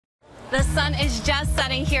The sun is just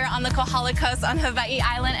setting here on the Kohala Coast on Hawaii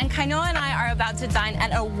Island, and Kainoa and I are about to dine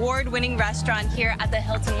at an award-winning restaurant here at the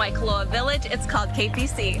Hilton Waikoloa Village. It's called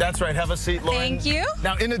KPC. That's right. Have a seat, Lauren. Thank you.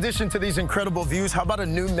 Now, in addition to these incredible views, how about a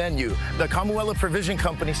new menu? The Kamuela Provision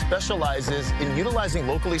Company specializes in utilizing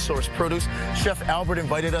locally sourced produce. Chef Albert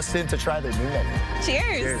invited us in to try their new menu.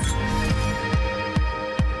 Cheers.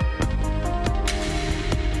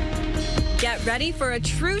 Get ready for a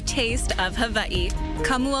true taste of Hawaii.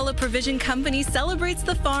 Kamuela Provision Company celebrates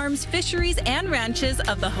the farms, fisheries, and ranches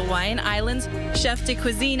of the Hawaiian Islands. Chef de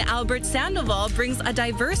cuisine Albert Sandoval brings a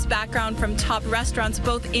diverse background from top restaurants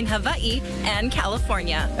both in Hawaii and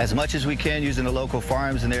California. As much as we can using the local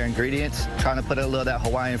farms and their ingredients, trying to put a little of that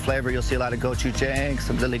Hawaiian flavor. You'll see a lot of gochujang,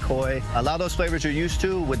 some lilikoi. A lot of those flavors you're used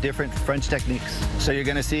to with different French techniques. So you're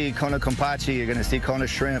going to see kona kampachi, you're going to see kona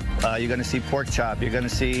shrimp, you're going to see pork chop, you're going to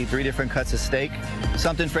see 3 different cuts of steak.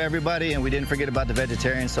 Something for everybody, and we didn't forget about the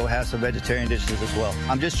vegetarian, so we'll have some vegetarian dishes as well.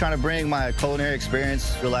 I'm just trying to bring my culinary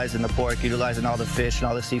experience, utilizing the pork, utilizing all the fish and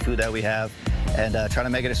all the seafood that we have, and trying to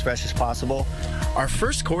make it as fresh as possible. Our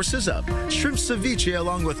first course is up. Shrimp ceviche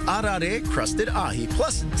along with arare, crusted ahi,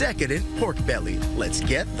 plus decadent pork belly. Let's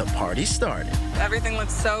get the party started. Everything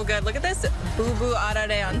looks so good. Look at this boo-boo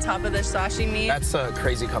arare on top of the sashimi. That's a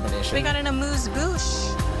crazy combination. We got an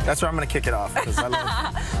amuse-bouche. That's where I'm going to kick it off, because I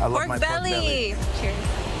love my pork belly. Cheers.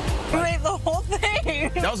 You ate the whole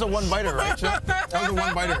thing. That was a one-biter, right, Chef? That was a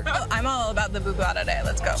one-biter. I'm all about the boo-boo arare.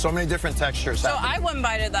 Let's go. So many different textures. So I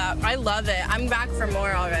one-bited that. I love it. I'm back for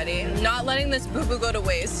more already. Not letting this boo-boo go to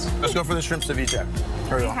waste. Let's go for the shrimp ceviche.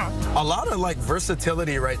 Here we go. A lot of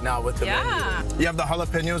versatility right now with the menu. You have the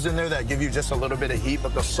jalapenos in there that give you just a little bit of heat,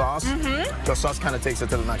 but the sauce, the sauce kind of takes it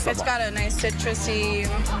to the next level. It's got a nice citrusy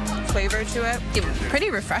flavor to it. Pretty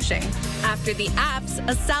refreshing. After the apps,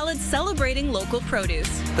 a salad celebrating local produce.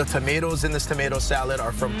 The tomatoes in this tomato salad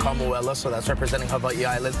are from Kamuela, so that's representing Hawaii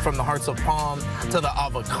Island. From the hearts of palm to the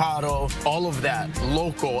avocado, all of that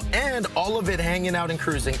local, and all of it hanging out and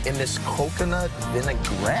cruising in this coconut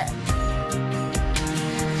vinaigrette.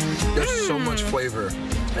 There's so much flavor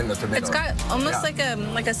in the tomato. It's got almost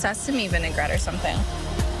like a sesame vinaigrette or something.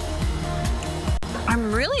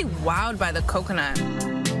 I'm really wowed by the coconut.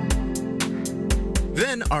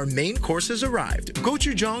 Then our main courses arrived.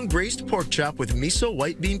 Gochujang braised pork chop with miso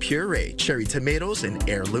white bean puree, cherry tomatoes, and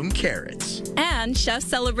heirloom carrots. And Chef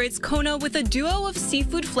celebrates Kona with a duo of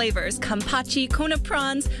seafood flavors: kampachi, Kona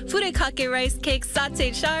prawns, furikake rice cake,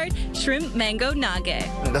 satay chard, shrimp mango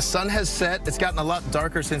nage. The sun has set. It's gotten a lot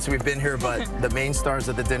darker since we've been here, but the main stars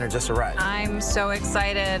of the dinner just arrived. I'm so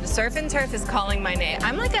excited. Surf and turf is calling my name.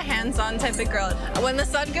 I'm like a hands-on type of girl. When the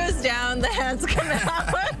sun goes down, the hands come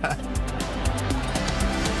out.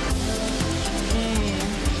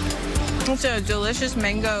 It's a delicious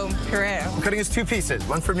mango puree. I'm cutting it 2 pieces.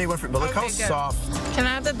 One for me, one for me. But look how soft. Can I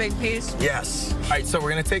have the big piece? Yes. All right, so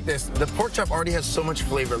we're going to take this. The pork chop already has so much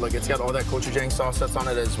flavor. Look, it's got all that gochujang sauce that's on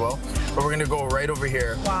it as well. But we're going to go right over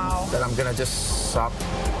here. Wow. Then I'm going to just sop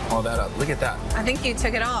all that up. Look at that. I think you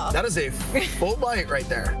took it all. That is a full bite right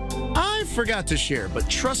there. I forgot to share, but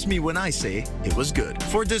trust me when I say it was good.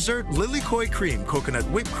 For dessert, lilikoi cream, coconut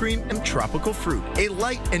whipped cream, and tropical fruit. A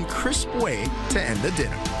light and crisp way to end the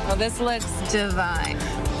dinner. Well, this looks divine.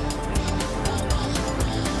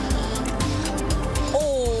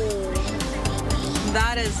 Oh,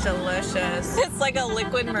 that is delicious. It's like a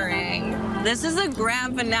liquid meringue. This is a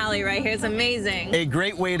grand finale right here. It's amazing. A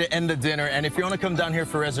great way to end the dinner. And if you want to come down here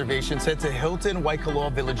for reservations, head to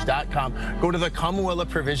HiltonWaikoloaVillage.com. Go to the Kamuela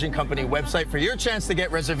Provision Company website for your chance to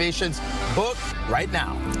get reservations. Book right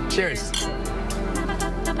now. Cheers.